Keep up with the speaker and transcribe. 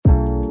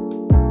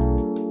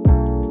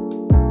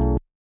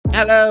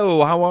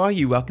Hello, how are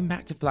you? Welcome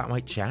back to Flat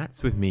White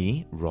Chats with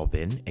me,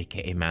 Robin,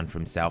 aka Man for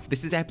Himself.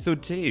 This is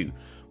episode 2.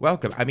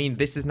 Welcome. I mean,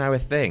 this is now a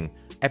thing.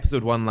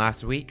 Episode 1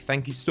 last week.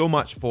 Thank you so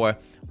much for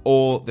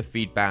all the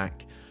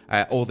feedback,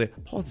 all the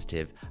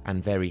positive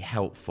and very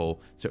helpful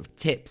sort of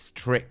tips,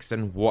 tricks,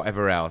 and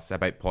whatever else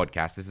about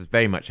podcasts. This is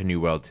very much a new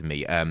world to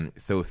me,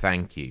 so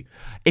thank you.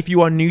 If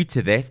you are new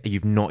to this and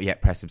you've not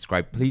yet pressed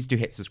subscribe, please do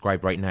hit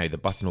subscribe right now. The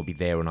button will be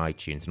there on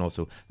iTunes, and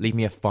also leave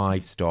me a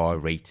 5-star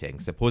rating.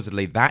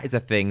 Supposedly that is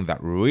a thing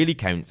that really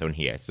counts on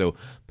here, so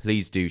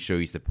please do show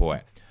your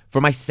support.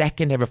 For my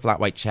second ever Flat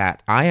White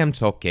Chat, I am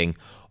talking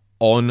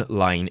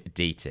online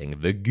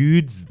dating. The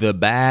goods, the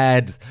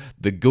bads,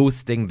 the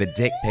ghosting, the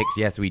dick pics.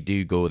 Yes, we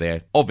do go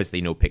there. Obviously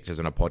no pictures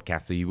on a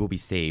podcast, so you will be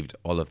saved.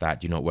 All of that,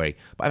 do not worry.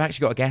 But I've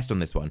actually got a guest on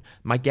this one.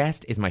 My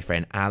guest is my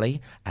friend Ali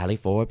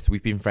Forbes.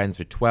 We've been friends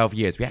for 12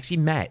 years. We actually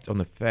met on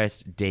the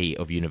first day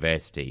of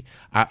university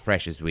at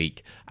Freshers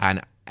Week,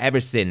 and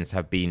ever since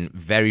have been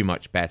very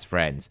much best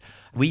friends.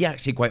 We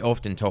actually quite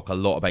often talk a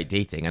lot about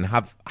dating and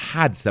have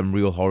had some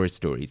real horror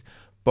stories.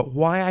 But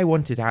why I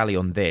wanted Ali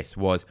on this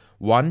was,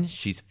 one,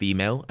 she's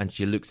female and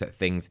she looks at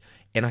things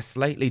in a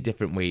slightly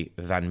different way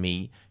than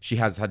me. She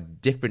has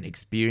had different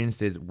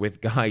experiences with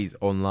guys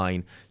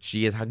online.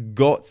 She has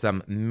got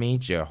some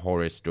major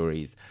horror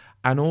stories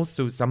and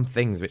also some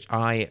things which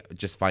I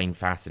just find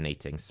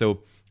fascinating.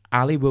 So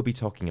Ali will be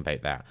talking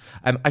about that.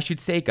 I should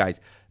say,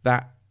 guys,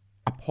 that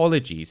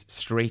apologies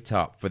straight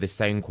up for the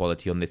sound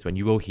quality on this one.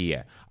 You will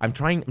hear. I'm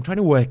trying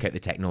to work out the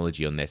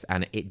technology on this,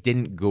 and it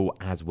didn't go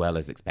as well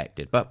as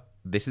expected. But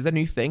this is a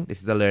new thing.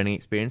 This is a learning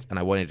experience, and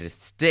I wanted to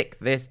stick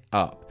this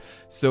up.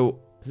 So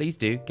please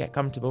do get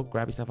comfortable,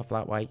 grab yourself a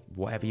flat white,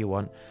 whatever you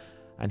want.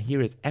 And here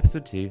is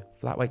episode 2,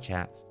 Flat White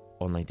Chats,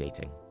 Online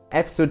Dating.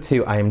 Episode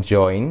 2, I am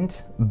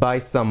joined by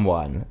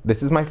someone.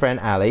 This is my friend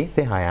Ali.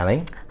 Say hi,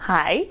 Ali.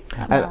 Hi,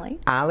 I'm Ali.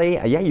 Ali,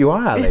 yeah, you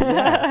are Ali.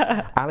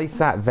 Yeah. Ali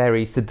sat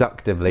very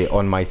seductively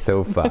on my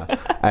sofa.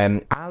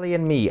 Ali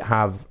and me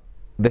have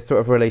this sort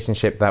of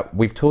relationship that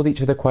we've told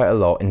each other quite a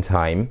lot in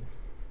time.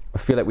 I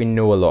feel like we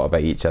know a lot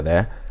about each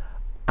other.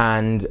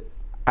 And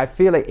I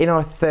feel like in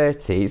our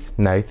 30s,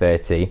 now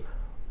 30,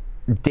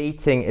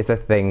 dating is a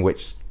thing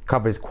which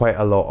covers quite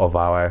a lot of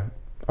our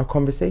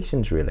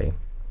conversations, really.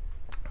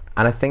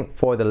 And I think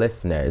for the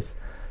listeners,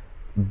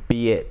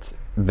 be it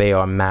they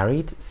are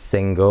married,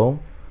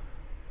 single,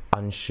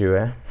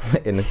 unsure,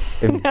 in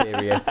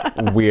various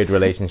weird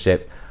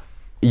relationships,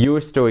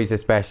 your stories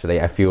especially,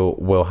 I feel,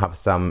 will have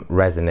some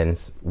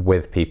resonance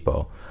with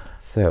people.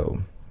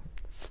 So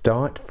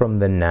start from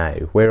the now.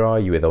 Where are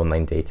you with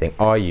online dating?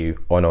 Are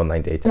you on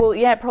online dating? Well,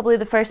 yeah, probably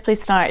the first place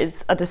to start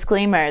is a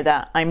disclaimer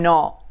that I'm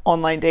not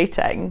online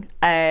dating,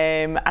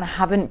 and I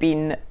haven't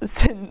been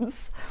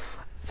since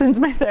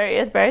my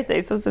 30th birthday,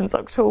 so since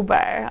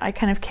October. I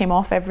kind of came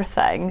off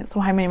everything.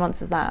 So how many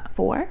months is that?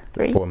 4?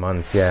 3? 4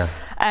 months, yeah.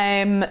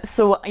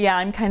 So yeah,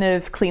 I'm kind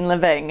of clean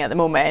living at the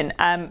moment.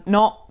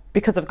 Not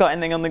because I've got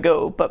anything on the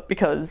go, but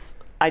because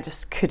I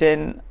just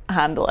couldn't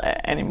handle it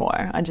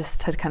anymore. I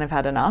just had kind of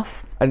had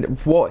enough. And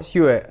what's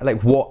your,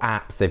 what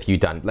apps have you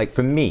done? Like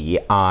for me,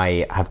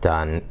 I have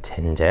done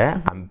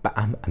Tinder. I'm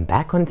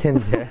back on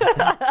Tinder.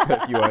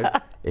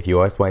 So if you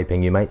are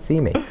swiping, you might see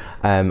me.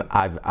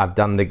 I've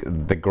done the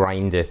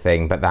Grindr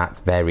thing, but that's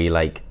very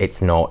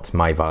it's not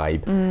my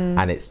vibe,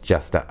 and it's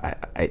just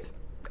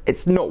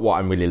it's not what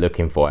I'm really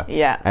looking for.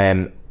 Yeah.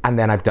 And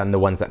then I've done the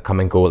ones that come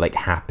and go, like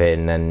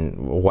Happn and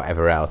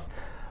whatever else.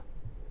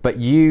 But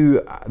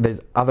there's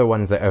other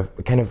ones that are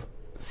kind of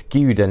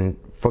skewed and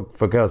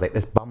for girls, like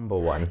this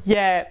Bumble one.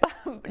 Yeah,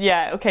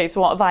 yeah. Okay,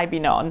 so what have I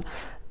been on?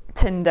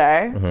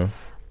 Tinder,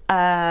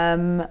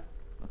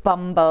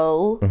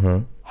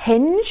 Bumble,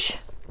 Hinge.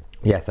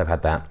 Yes, I've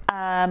had that.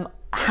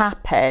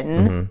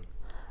 Happn.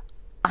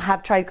 I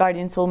have tried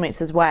Guardian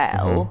Soulmates as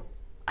well.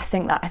 I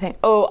think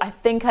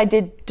I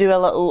did do a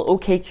little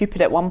OkCupid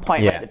at one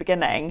point right at the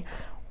beginning.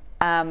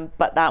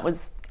 But that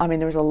was,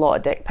 there was a lot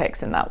of dick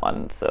pics in that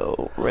one,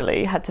 so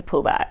really had to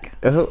pull back.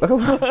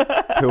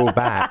 Pull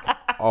back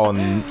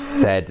on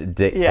said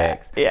dick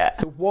pics. Yeah.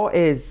 So what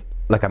is,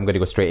 I'm going to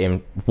go straight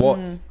in,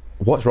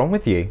 what's wrong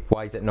with you?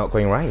 Why is it not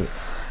going right?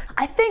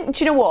 I think,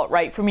 do you know what,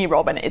 right, for me,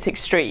 Robin, it's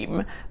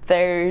extreme.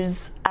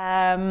 There's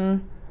a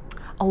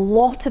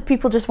lot of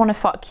people just want to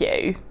fuck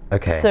you.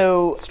 Okay.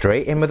 So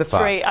straight in with the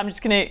fuck. I'm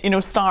just going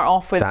to, start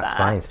off with that. That's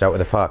fine. Start with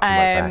the fuck.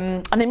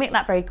 And they make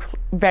that very,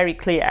 very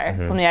clear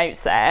from the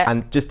outset.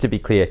 And just to be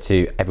clear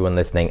to everyone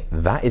listening,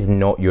 that is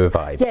not your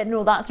vibe. Yeah,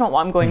 no, that's not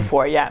what I'm going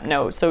for. Yeah,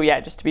 no. So yeah,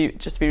 just to be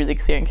really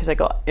clear, in case I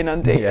got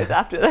inundated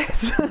after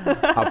this.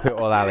 I'll put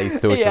all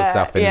Ali's social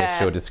stuff in the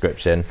show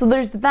description. So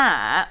there's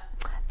that.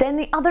 Then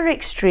the other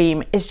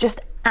extreme is just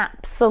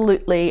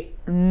absolutely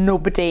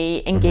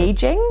nobody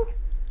engaging.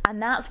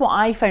 And that's what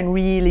I found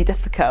really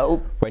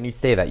difficult. When you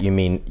say that, you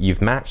mean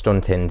you've matched on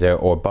Tinder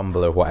or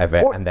Bumble or whatever,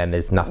 and then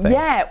there's nothing?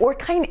 Yeah,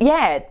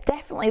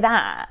 definitely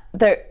that.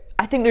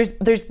 I think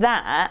there's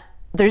that.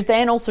 There's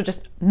then also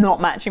just not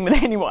matching with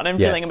anyone and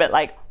feeling a bit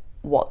like,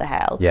 what the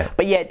hell? Yeah.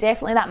 But yeah,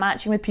 definitely that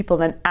matching with people,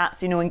 then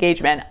absolutely no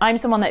engagement. I'm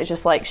someone that is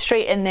just like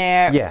straight in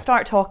there,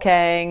 start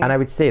talking. And I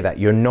would say that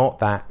you're not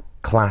that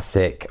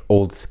classic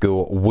old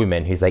school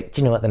woman who's like,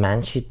 do you know what, the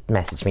man should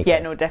message me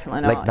first. No, definitely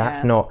not. Like,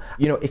 that's not,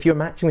 if you're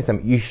matching with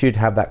someone, you should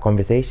have that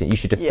conversation. You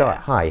should just start,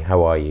 hi,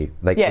 how are you?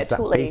 Like, it's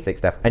totally. that basic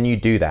stuff. And you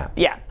do that.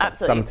 Yeah,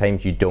 absolutely. But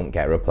sometimes you don't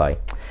get a reply.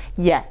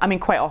 Yeah, I mean,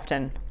 quite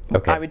often.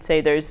 Okay. I would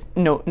say there's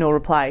no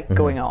reply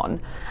going on.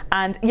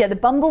 And yeah, the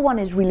Bumble one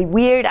is really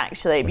weird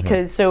actually,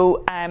 because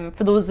for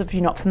those of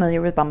you not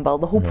familiar with Bumble,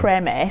 the whole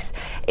premise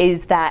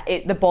is that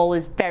the ball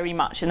is very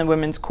much in the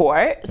women's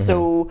court.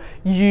 So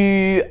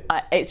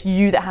it's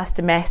you that has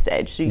to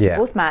message. So you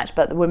both match,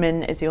 but the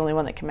woman is the only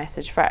one that can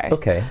message first.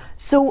 Okay.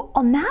 So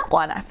on that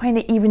one, I find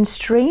it even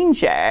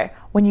stranger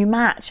when you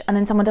match and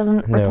then someone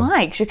doesn't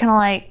reply, because you're kind of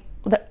like,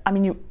 I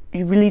mean,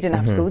 you really didn't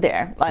have to go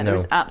there. Like, there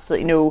was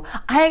absolutely no.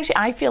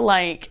 I feel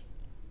like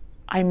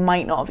I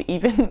might not have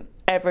even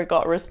ever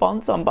got a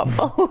response on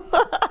Bumble.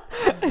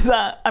 Is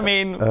that? I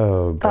mean,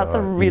 that's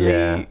a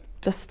really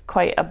just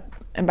quite a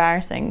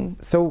embarrassing.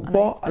 So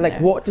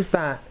what does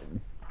that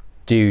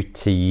do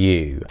to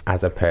you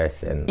as a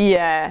person?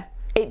 Yeah,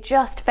 it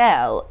just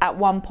felt at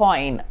one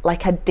point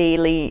like a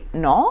daily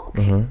knock,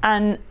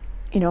 and.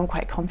 I'm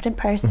quite a confident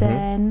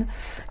person,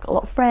 got a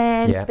lot of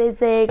friends,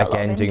 busy, got a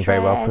lot of doing very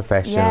well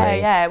professionally.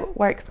 Yeah,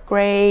 work's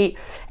great.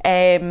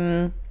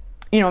 I'm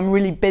a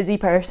really busy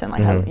person,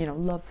 like I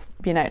love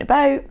being out and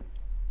about,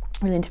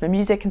 really into my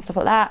music and stuff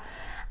like that.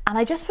 And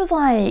I just was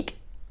like,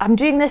 I'm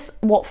doing this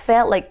what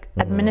felt like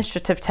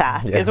administrative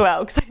task as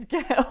well, because I'd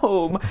get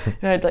home,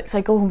 so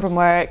I'd go home from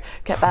work,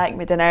 get back,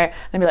 my dinner,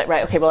 and be like,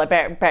 right, okay, well I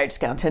better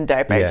just get on Tinder,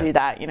 I better do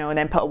that, and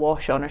then put a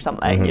wash on or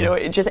something.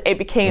 It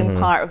became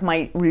part of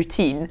my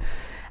routine,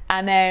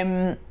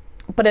 and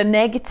but a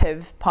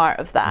negative part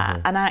of that,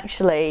 and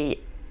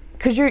actually,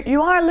 because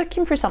you are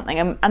looking for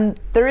something, and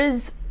there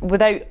is,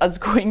 without us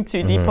going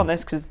too deep on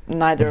this, because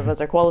neither of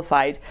us are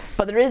qualified,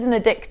 but there is an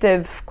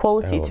addictive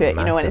quality to it,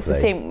 massively. And it's the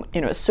same,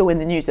 it's so in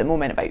the news at the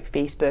moment about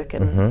Facebook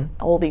and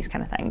all these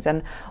kind of things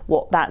and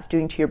what that's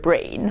doing to your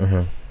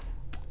brain.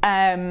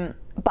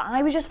 But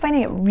I was just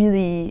finding it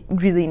really,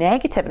 really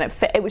negative, and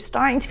it was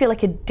starting to feel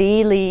like a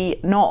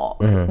daily knock,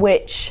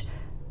 which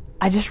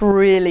I just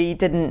really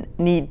didn't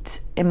need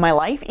in my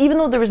life, even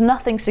though there was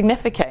nothing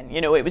significant.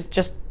 It was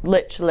just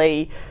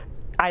literally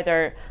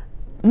either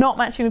not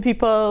matching with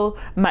people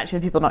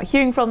not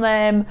hearing from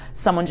them,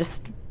 someone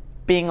just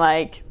being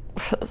like,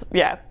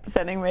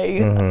 sending me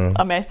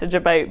a message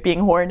about being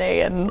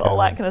horny and all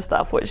that kind of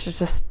stuff, which is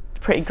just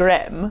pretty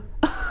grim.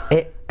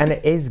 It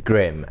is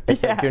grim.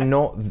 It's like you're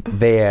not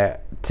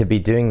there to be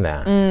doing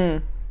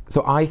that.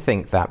 So I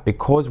think that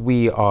because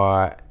we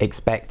are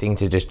expecting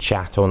to just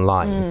chat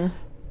online,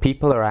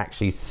 people are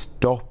actually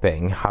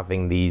stopping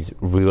having these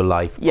real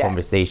life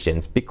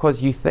conversations,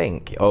 because you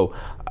think,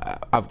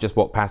 I've just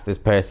walked past this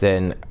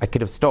person, I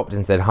could have stopped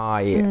and said,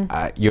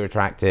 hi, you're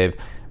attractive,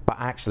 but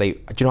actually,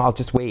 I'll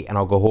just wait and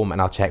I'll go home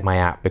and I'll check my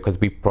app, because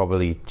we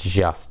probably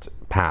just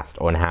passed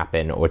on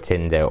Happen or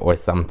Tinder or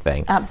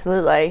something.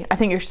 Absolutely. I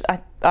think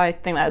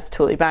that's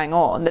totally bang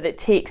on, that it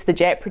takes the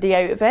jeopardy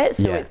out of it.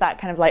 So it's that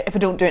kind of like, if I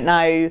don't do it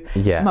now,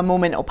 my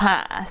moment will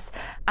pass.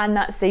 And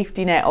that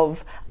safety net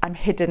of I'm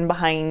hidden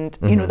behind,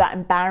 that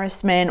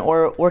embarrassment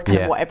or kind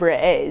of whatever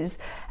it is.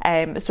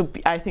 So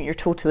I think you're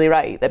totally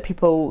right that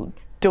people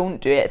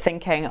don't do it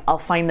thinking I'll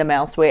find them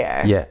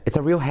elsewhere. Yeah, it's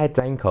a real head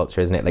down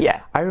culture, isn't it?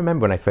 Like, I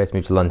remember when I first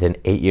moved to London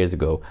 8 years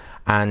ago,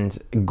 and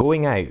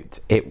going out,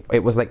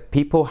 it was like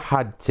people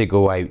had to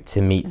go out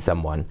to meet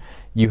someone.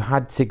 You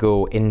had to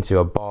go into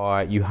a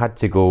bar, you had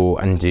to go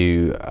and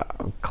do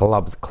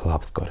clubs,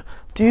 God.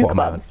 Do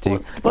clubs? You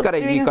got to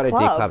do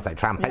clubs like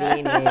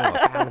trampolining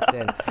or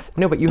bouncing.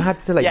 No, but you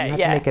had to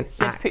make an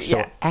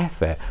actual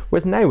effort.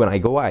 Whereas now when I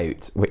go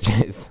out, which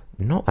is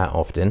not that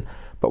often,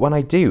 but when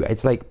I do,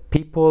 it's like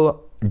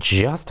people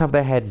just have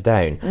their heads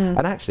down.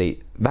 And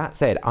actually, that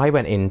said, I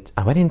went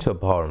into a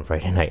bar on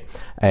Friday night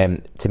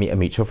to meet a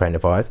mutual friend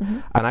of ours,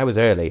 and I was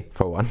early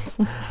for once,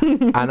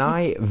 and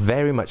I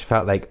very much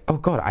felt like, oh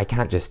God, I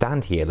can't just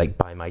stand here like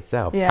by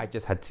myself. I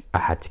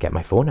had to get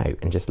my phone out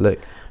and just look.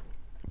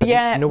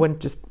 But no one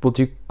just will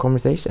do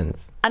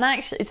conversations. And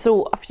actually,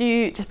 so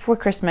just before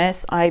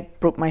Christmas, I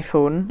broke my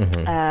phone,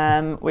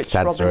 which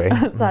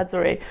sad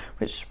story,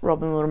 which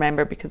Robin will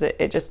remember, because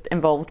it just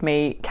involved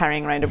me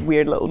carrying around a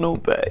weird little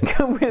notebook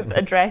with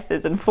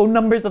addresses and phone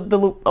numbers of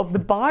the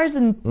bars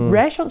and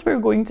restaurants we were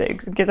going to,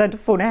 because I had to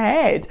phone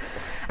ahead.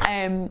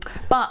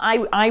 But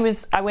I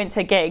went to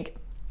a gig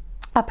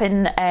up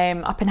in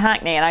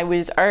Hackney, and I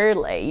was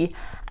early.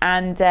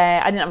 And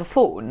I didn't have a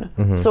phone,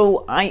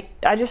 so I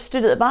just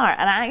stood at the bar,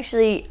 and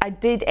I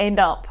did end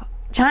up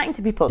chatting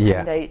to people. It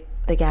turned out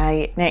the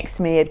guy next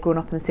to me had grown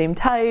up in the same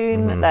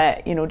town,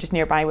 that just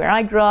nearby where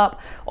I grew up,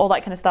 all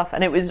that kind of stuff,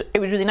 and it was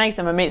really nice.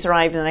 And my mates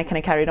arrived, and I kind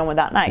of carried on with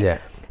that night.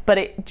 But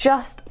it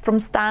just from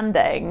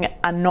standing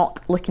and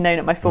not looking down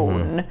at my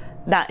phone,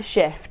 that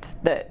shift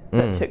that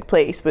took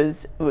place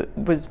was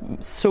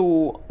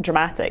so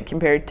dramatic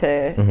compared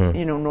to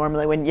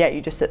normally when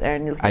you just sit there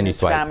and you're looking at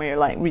Instagram or you're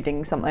like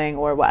reading something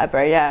or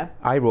whatever.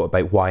 I wrote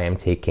about why I'm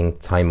taking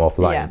time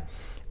offline,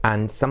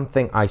 and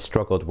something I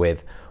struggled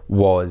with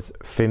was,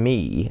 for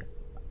me,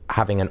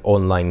 having an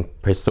online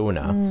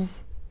persona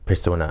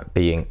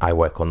being I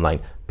work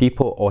online.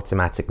 People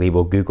automatically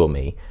will Google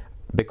me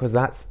because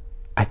that's,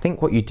 I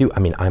think, what you do. I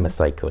mean, I'm a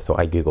psycho, so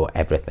I Google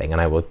everything and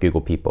I will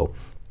Google people.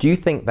 Do you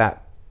think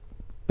that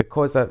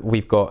because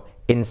we've got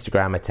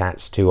Instagram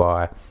attached to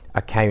our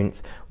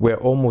accounts, we're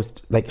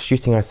almost like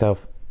shooting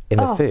ourselves in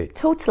the foot?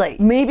 Totally.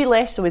 Maybe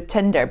less so with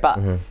Tinder, but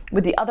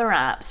with the other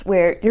apps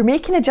where you're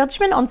making a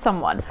judgment on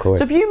someone. Of course.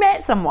 So if you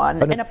met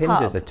someone in a pub...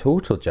 Tinder's a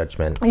total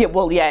judgment. Yeah,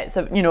 well, yeah, it's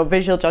a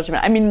visual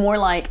judgment. I mean, more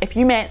like if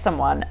you met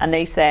someone and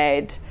they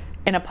said...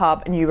 in a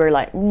pub and you were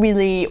like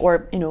really, or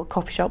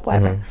coffee shop,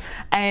 whatever,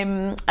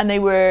 and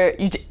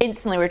you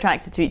instantly were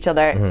attracted to each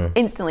other,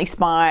 instantly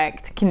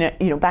sparked,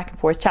 back and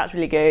forth, chat's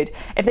really good.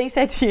 If they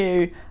said to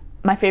you,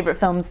 my favourite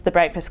film's The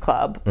Breakfast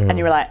Club, and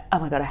you were like, oh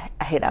my god,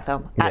 I hate that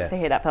film. I absolutely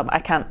hate that film. I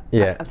can't.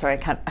 I'm sorry, I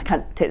can't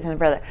take this any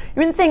further. You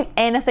wouldn't think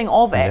anything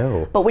of it.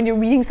 No. But when you're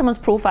reading someone's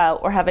profile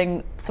or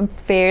having some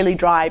fairly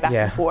dry back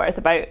and forth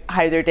about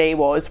how their day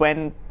was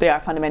when they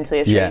are fundamentally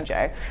a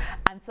stranger,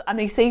 and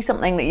they say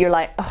something that you're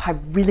like, oh, I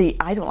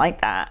don't like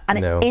that, and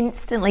it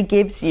instantly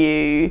gives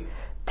you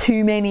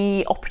too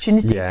many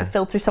opportunities to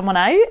filter someone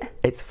out.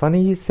 It's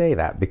funny you say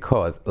that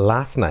because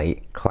last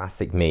night,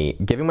 classic me,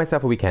 giving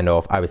myself a weekend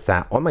off, I was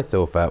sat on my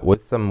sofa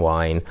with some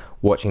wine,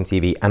 watching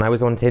TV, and I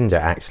was on Tinder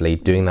actually,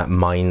 doing that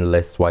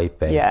mindless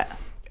swiping. Yeah.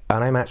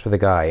 And I matched with a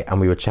guy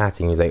and we were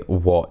chatting. He was like,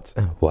 what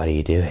are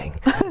you doing?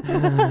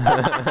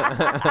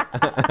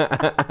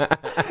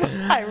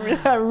 I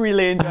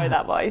really enjoy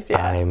that voice,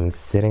 I'm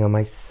sitting on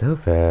my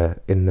sofa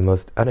in the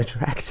most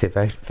unattractive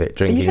outfit,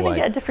 drinking wine. Are you trying to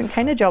get a different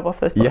kind of job off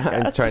this podcast? Yeah,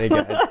 I'm trying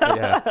to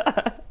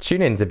get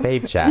Tune in to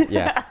Babe Chat,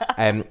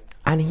 and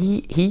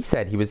he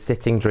said he was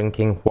sitting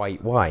drinking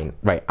white wine.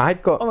 Right,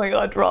 Oh my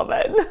God,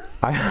 Robin.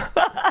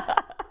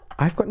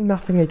 I've got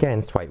nothing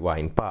against white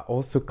wine, but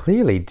also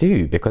clearly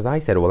do, because I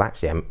said, well,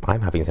 actually,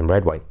 I'm having some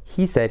red wine.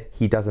 He said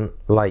he doesn't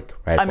like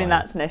red wine. I mean,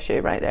 that's an issue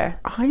right there.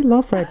 I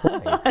love red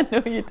wine. I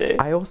know you do.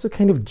 I also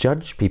kind of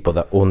judge people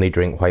that only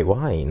drink white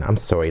wine. I'm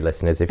sorry,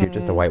 listeners, if you're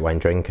just a white wine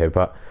drinker,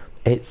 but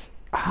it's...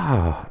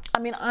 I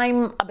mean,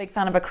 I'm a big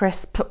fan of a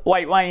crisp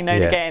white wine now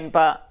and again,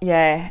 but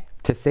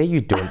to say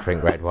you don't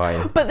drink red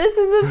wine. But this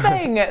is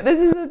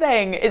the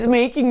thing. It's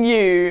making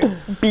you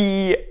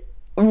be...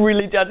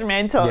 really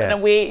judgmental in a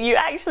way you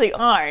actually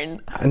aren't.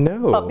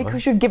 No. But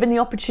because you're given the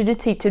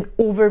opportunity to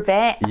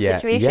over-vet a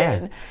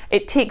situation,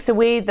 it takes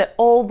away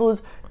all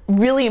those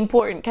really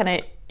important kind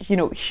of,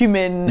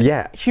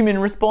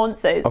 human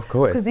responses. Of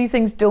course. Because these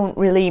things don't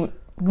really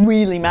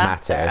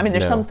matter. I mean,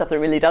 there's some stuff that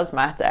really does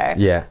matter.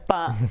 Yeah.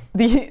 But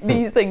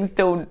these things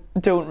don't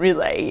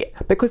really.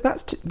 Because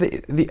that's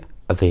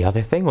the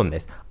other thing on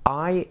this.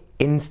 I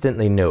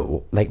instantly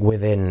know, like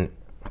within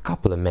a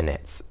couple of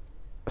minutes,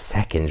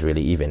 seconds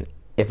really even,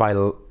 if I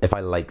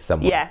like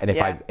someone, and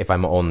if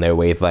I'm on their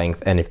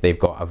wavelength, and if they've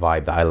got a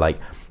vibe that I like.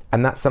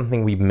 And that's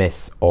something we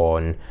miss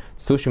on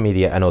social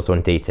media and also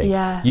on dating.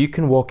 Yeah. You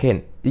can walk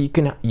in, you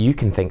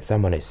can think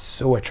someone is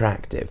so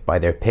attractive by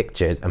their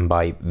pictures and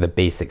by the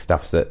basic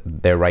stuff that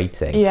they're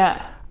writing.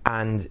 Yeah.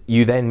 And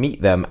you then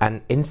meet them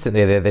and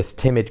instantly they're this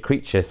timid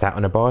creature sat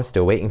on a bar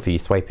stool waiting for you,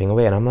 swiping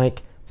away, and I'm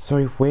like,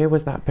 sorry, where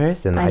was that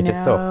person that I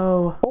just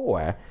saw?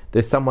 Or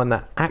there's someone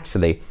that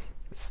actually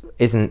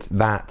isn't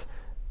that,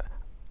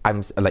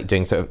 I'm like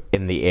doing sort of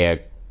in the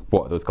air,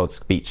 what are those called,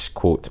 speech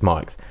quote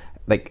marks,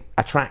 like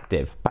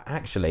attractive, but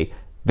actually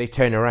they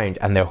turn around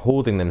and they're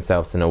holding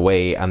themselves in a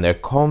way and they're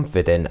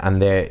confident and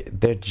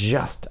they're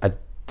just a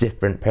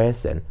different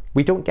person.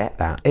 We don't get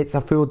that. It's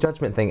a full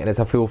judgment thing and it's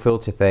a full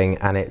filter thing,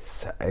 and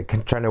it's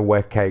trying to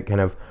work out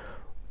kind of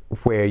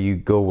where you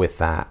go with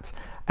that.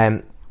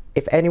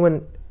 If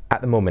anyone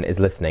at the moment is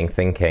listening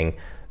thinking,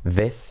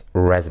 this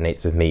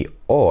resonates with me,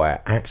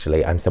 or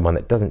actually I'm someone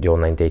that doesn't do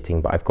online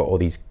dating but I've got all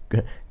these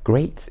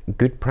great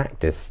good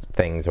practice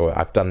things, or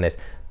I've done this,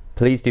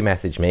 please do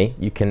message me.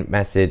 You can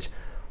message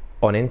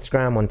on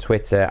Instagram, on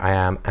Twitter. I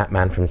am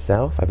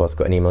 @manfromself. I've also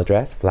got an email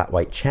address,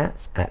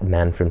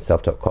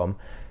 flatwhitechats@manfromself.com.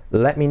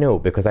 Let me know,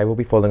 because I will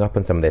be following up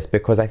on some of this,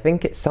 because I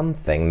think it's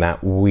something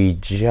that we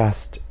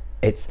just,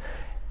 it's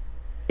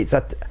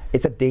a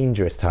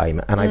dangerous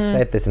time, and I've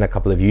said this in a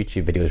couple of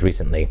YouTube videos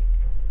recently.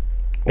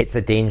 It's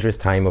a dangerous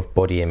time of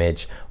body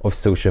image, of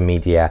social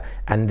media,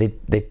 and the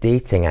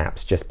dating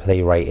apps just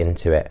play right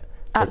into it.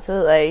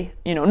 Absolutely.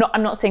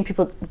 I'm not saying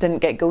people didn't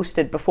get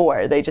ghosted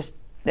before. They just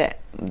had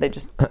the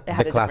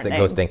classic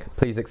ghosting.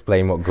 Please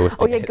explain what ghosting is.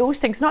 Oh yeah,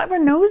 ghosting. Because not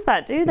everyone knows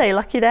that, do they?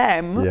 Lucky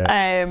them.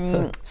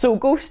 Yeah. So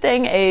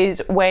ghosting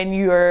is when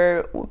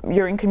you're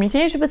in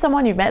communication with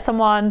someone, you've met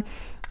someone,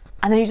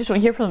 and then you just don't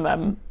hear from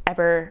them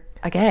ever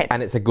again.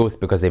 And it's a ghost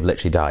because they've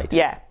literally died.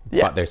 Yeah.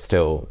 But they're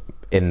still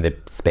in the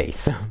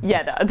space.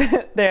 Yeah,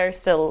 they're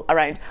still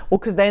around. Well,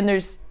 because then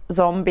there's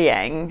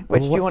zombieing,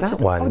 which do you want to...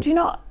 One? Oh, do you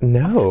not?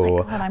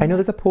 No. I know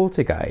there's a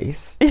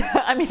poltergeist.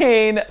 Yeah, I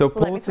mean... So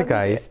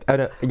poltergeist... Oh,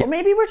 no, yeah. Or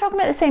maybe we're talking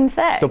about the same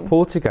thing. So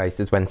poltergeist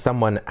is when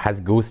someone has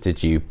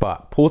ghosted you,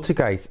 but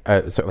poltergeist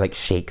sort of like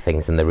shake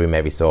things in the room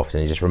every so often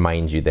and just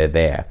remind you they're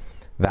there.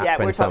 That's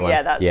when someone,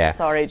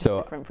 sorry, just a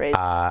different phrase.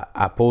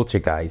 A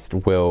poltergeist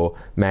will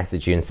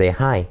message you and say,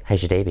 hi,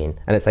 how's your day been?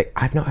 And it's like,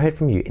 I've not heard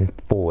from you in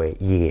 4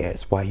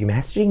 years. Why are you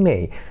messaging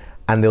me?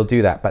 And they'll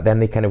do that, but then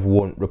they kind of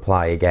won't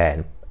reply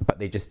again. But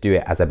they just do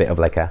it as a bit of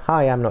like a,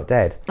 hi, I'm not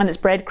dead. And it's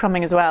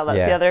breadcrumbing as well. That's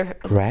the other...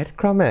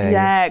 Breadcrumbing?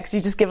 Yeah, because you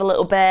just give a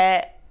little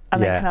bit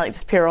and then kind of like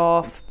just peer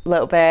off a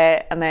little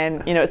bit. And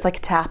then, you know, it's like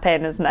a tap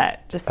in, isn't it?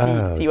 Just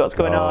see what's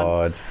going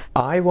on.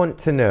 I want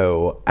to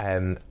know,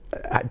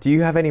 do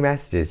you have any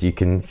messages you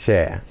can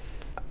share?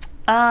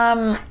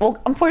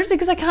 Well, unfortunately,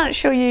 because I can't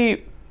show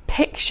you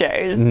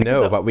pictures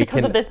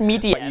because of this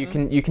medium.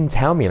 But you can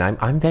tell me, and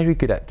I'm very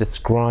good at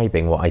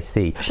describing what I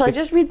see. Shall I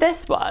just read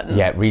this one?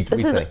 Yeah, read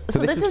this. So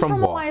this is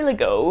from a while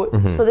ago.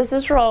 Mm-hmm. So this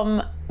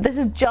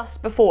is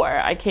just before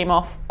I came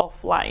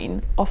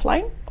offline.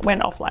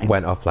 Went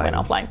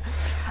offline.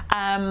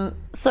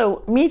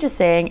 So me just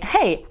saying,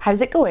 hey,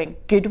 how's it going?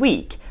 Good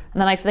week. And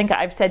then I think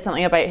I've said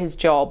something about his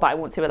job, but I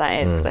won't say what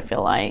that is because I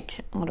feel like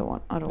I don't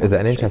want. Is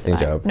it an interesting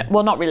job? No,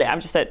 well, not really. I'll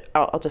just say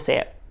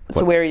it.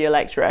 So where are you a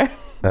lecturer?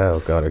 Oh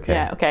God, okay.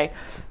 Yeah, okay.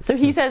 So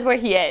he says where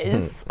he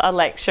is, a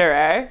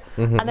lecturer,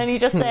 and then he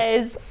just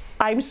says,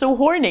 I'm so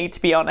horny,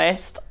 to be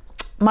honest.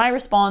 My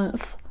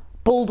response,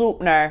 bold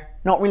opener,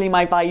 not really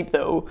my vibe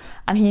though.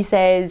 And he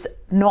says,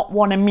 not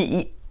wanna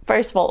meet.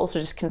 First of all, also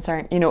just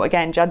concerned, you know,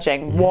 again,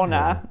 judging,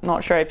 wanna,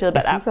 not sure how I feel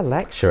about that. He's a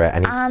lecturer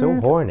and he's so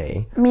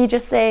horny. Me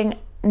just saying,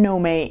 no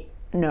mate,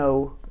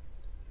 no.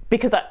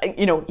 Because,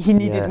 he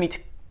needed me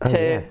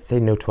to say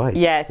no twice.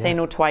 Yeah, say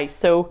no twice.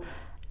 So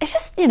it's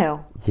just,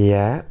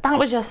 yeah, that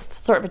was just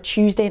sort of a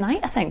Tuesday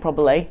night, I think,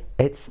 probably.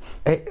 It's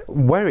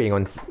worrying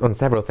on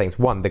several things.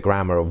 One, the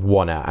grammar of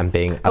wanna and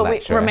being a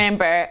lecturer.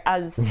 Remember,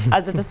 as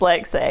a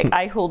dyslexic,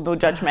 I hold no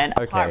judgment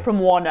apart from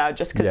wanna,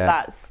 just because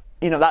that's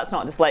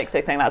not a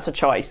dyslexic thing. That's a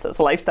choice. That's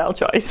a lifestyle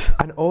choice.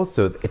 And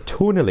also,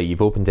 tonally,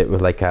 you've opened it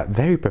with like a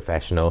very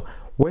professional.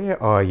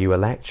 Where are you a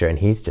lecturer? And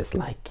he's just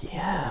like,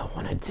 yeah, I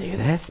want to do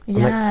this.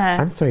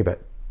 I'm sorry,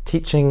 but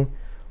teaching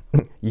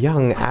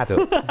young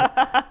adults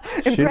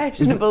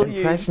impressionable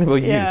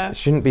youth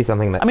shouldn't be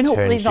something that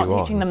hopefully he's not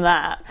teaching them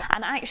that.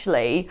 And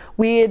actually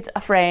we had a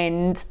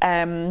friend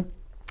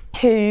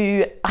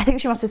who I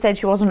think she must have said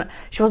she wasn't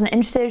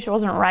interested, she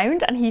wasn't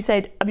around, and he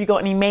said, have you got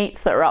any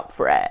mates that are up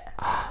for it?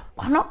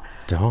 I'm not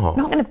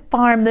going to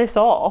farm this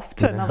off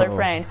to another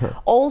friend.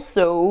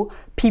 Also,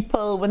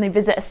 people when they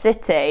visit a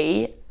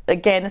city,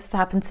 again, this has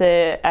happened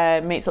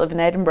to mates that live in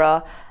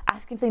Edinburgh,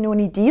 asking if they know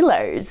any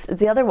dealers is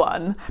the other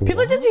one.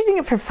 People are just using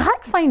it for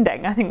fact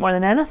finding, I think, more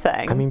than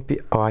anything. I mean,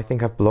 I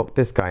think I've blocked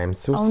this guy. I'm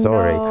so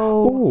sorry.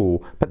 No.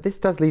 Oh, but this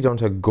does lead on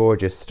to a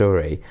gorgeous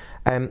story.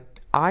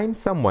 I'm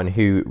someone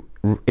who,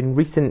 in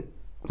recent,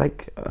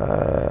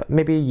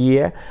 maybe a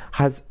year,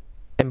 has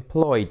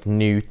employed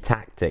new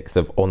tactics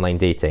of online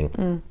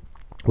dating,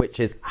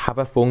 which is have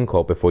a phone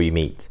call before you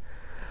meet.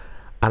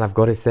 And I've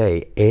got to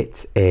say,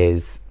 it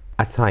is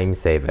a time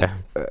saver.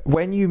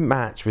 When you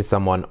match with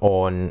someone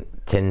on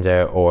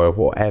Tinder or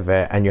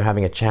whatever and you're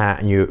having a chat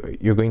and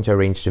you're going to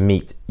arrange to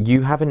meet,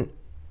 you haven't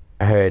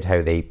heard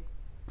how they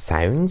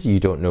sound, you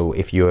don't know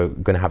if you're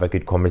going to have a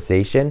good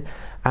conversation.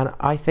 And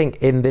I think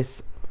in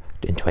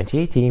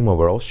 2018, when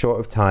we're all short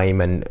of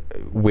time and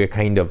we're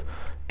kind of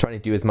trying to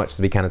do as much as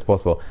we can as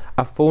possible,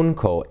 a phone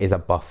call is a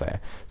buffer.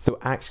 So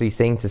actually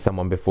saying to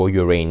someone before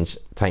you arrange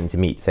time to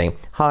meet, saying,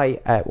 hi,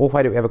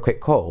 why don't we have a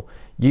quick call?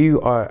 You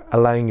are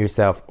allowing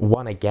yourself,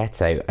 one, a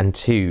get out, and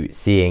two,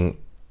 seeing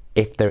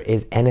if there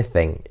is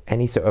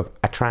any sort of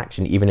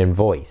attraction, even in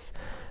voice.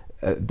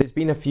 There's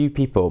been a few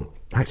people,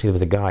 actually there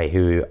was a guy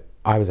who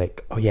I was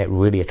like, oh yeah,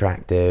 really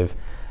attractive.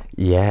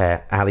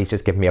 Yeah, Ali's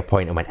just given me a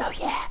point and went, oh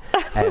yeah.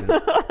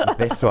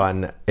 This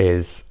one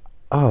is,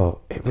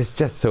 it was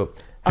just so,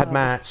 had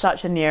matched.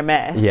 Such a near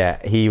miss.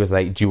 Yeah, he was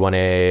like, do you want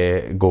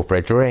to go for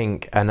a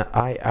drink? And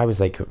I was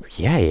like,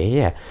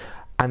 yeah.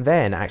 And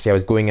then actually I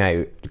was going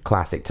out,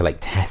 classic, to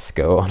like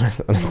Tesco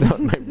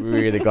on my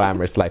really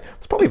glamorous life. It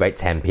was probably about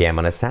 10 p.m.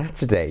 on a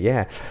Saturday,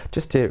 yeah,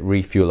 just to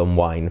refuel and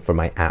wine for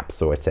my app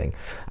sorting.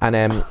 And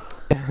if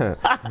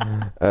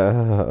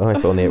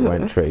only it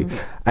weren't true.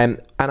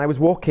 And I was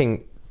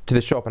walking to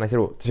the shop and I said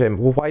to him,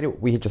 well, why don't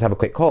we just have a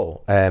quick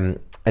call? And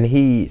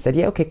he said,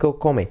 yeah, okay, cool,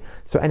 call me.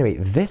 So anyway,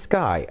 this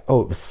guy, it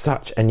was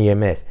such a near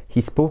miss.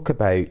 He spoke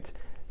about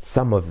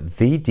some of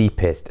the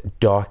deepest,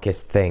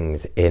 darkest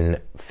things in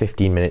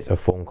 15 minutes of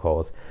phone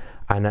calls.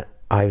 And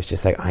I was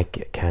just like, I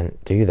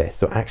can't do this.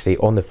 So actually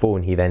on the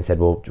phone, he then said,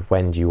 well,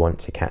 when do you want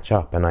to catch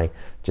up? And I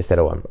just said,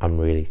 I'm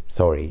really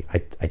sorry.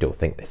 I don't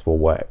think this will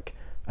work.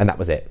 And that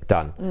was it,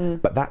 done.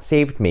 But that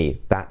saved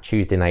me that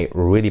Tuesday night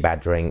really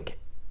bad drink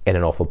in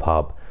an awful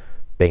pub,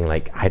 being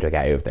like, how do I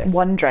get out of this?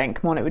 One drink,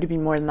 come on, it would have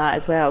been more than that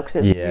as well, because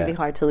it's really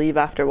hard to leave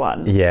after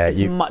one. Yeah, as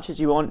much as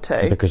you want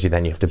to. Because you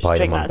have to buy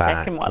them on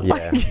back. Second one,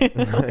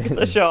 it's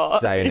a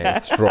shot. Down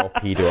it, straw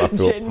pedo after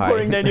gin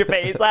pouring down your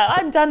face. Like,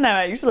 I'm done now,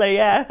 actually.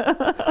 Yeah.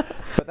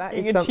 But that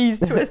eating a cheese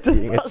twist.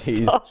 Eating a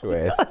cheese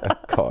twist. Oh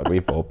God,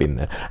 we've all been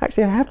there.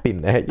 Actually, I have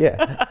been there.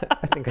 Yeah,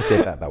 I think I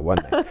did that one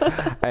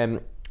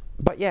night.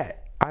 But yeah,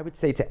 I would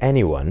say to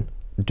anyone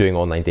doing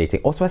online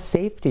dating, also a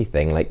safety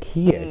thing. Like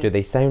here, do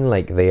they sound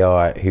like they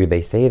are who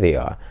they say they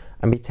are?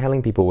 And be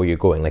telling people where you're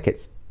going. Like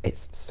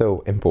it's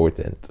so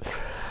important.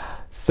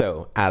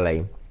 So,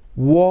 Ali,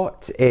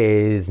 what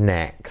is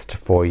next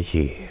for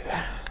you?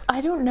 I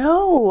don't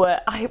know.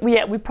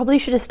 We probably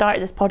should have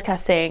started this podcast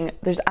saying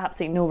there's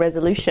absolutely no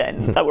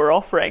resolution that we're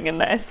offering in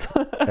this.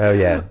 Oh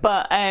yeah.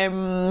 But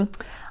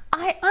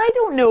I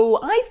don't know.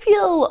 I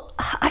feel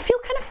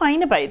kind of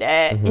fine about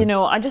it. You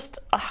know, I'm just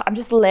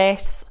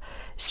less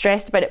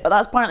stressed about it. But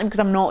that's partly because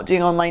I'm not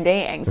doing online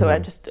dating, so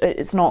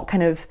it's not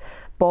kind of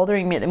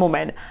bothering me at the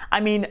moment. I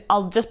mean,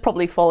 I'll just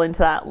probably fall into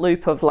that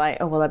loop of like,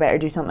 oh well, I better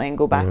do something and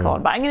go back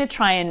on. But I'm going to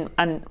try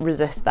and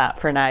resist that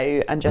for now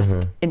and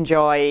just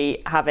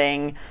enjoy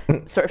having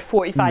sort of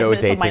 45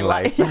 minutes of my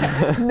life.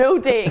 No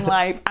dating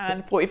life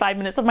and 45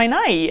 minutes of my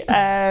night,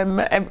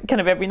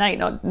 kind of every night,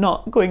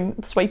 not going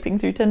swiping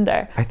through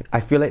Tinder. I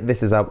feel like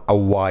this is a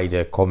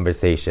wider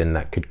conversation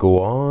that could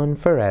go on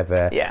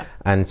forever,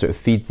 and sort of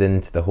feeds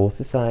into the whole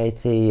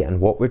society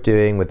and what we're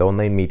doing with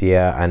online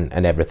media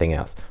and everything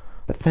else.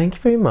 But thank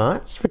you very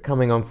much for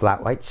coming on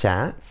Flat White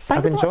Chats.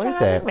 Thanks I've enjoyed so much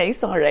for having me.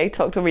 Sorry, I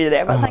talked over you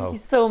there, but thank you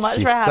so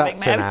much for having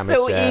me. I'm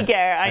so eager.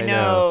 I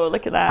know.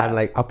 Look at that. I'm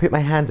like, I'll put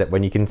my hand up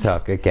when you can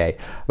talk. Okay,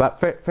 but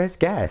first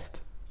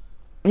guest.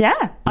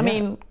 Yeah. I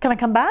mean, can I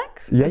come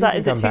back? Yeah,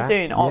 is it too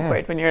soon?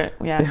 Awkward when you're,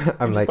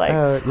 I'm like,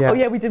 oh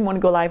yeah, we didn't want to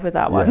go live with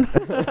that one.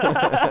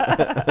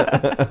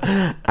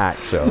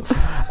 Actual.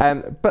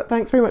 But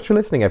thanks very much for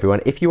listening, everyone.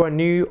 If you are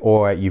new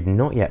or you've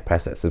not yet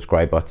pressed that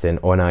subscribe button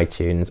on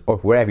iTunes or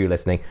wherever you're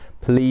listening,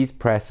 please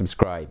press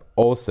subscribe.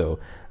 Also,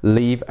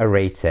 leave a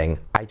rating.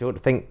 I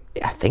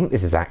think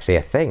this is actually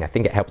a thing. I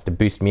think it helps to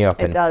boost me up.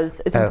 It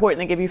does. It's important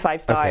to give you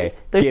 5 stars.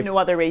 Okay. There's no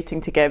other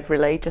rating to give,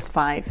 really, just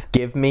 5.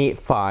 Give me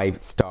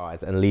 5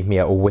 stars and leave me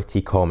a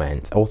witty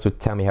comment. Also,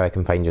 tell me how I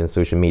can find you on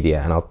social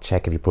media, and I'll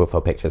check if your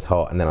profile picture is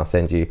hot, and then I'll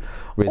send you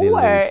really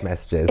lewd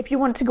messages. If you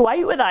want to go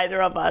out with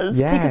either of us,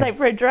 take us out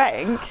for a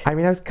drink. I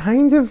mean, I was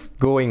kind of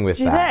going with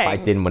that, but I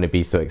didn't want to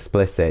be so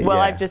explicit. Well,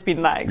 I've just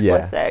been that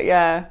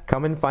explicit,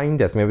 Come and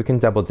find us. Maybe we can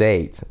double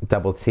date,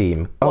 double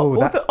team.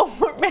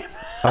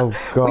 Oh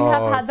God. We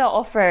have had that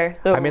offer,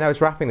 though. I mean, I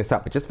was wrapping this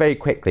up, but just very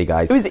quickly,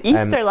 guys. It was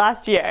Easter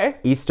last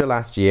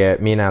year.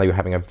 Me and Ali were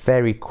having a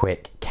very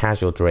quick,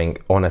 casual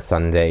drink on a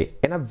Sunday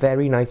in a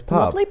very nice pub.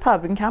 Lovely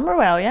pub in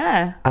Camberwell,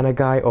 yeah. And a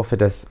guy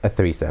offered us a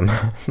threesome.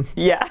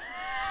 Yeah.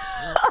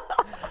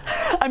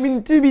 I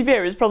mean, to be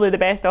fair, it was probably the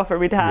best offer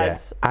we'd had. Yeah.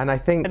 And I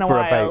think for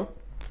about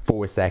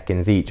 4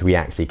 seconds each, we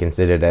actually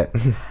considered it.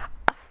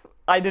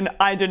 I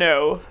don't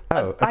know. Oh,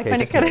 okay, I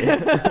find it kind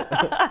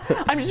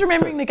of. I'm just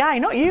remembering the guy,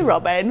 not you,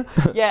 Robin.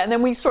 Yeah, and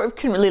then we sort of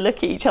couldn't really look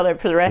at each other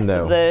for the rest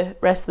of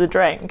the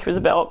drink. It was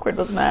a bit awkward,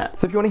 wasn't it?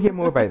 So if you want to hear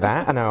more about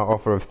that and our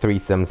offer of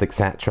threesomes,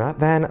 etc.,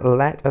 then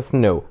let us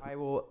know. I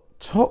will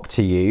talk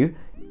to you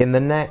in the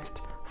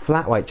next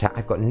Flat White Chat.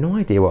 I've got no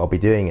idea what I'll be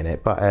doing in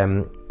it, but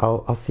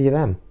I'll see you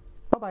then.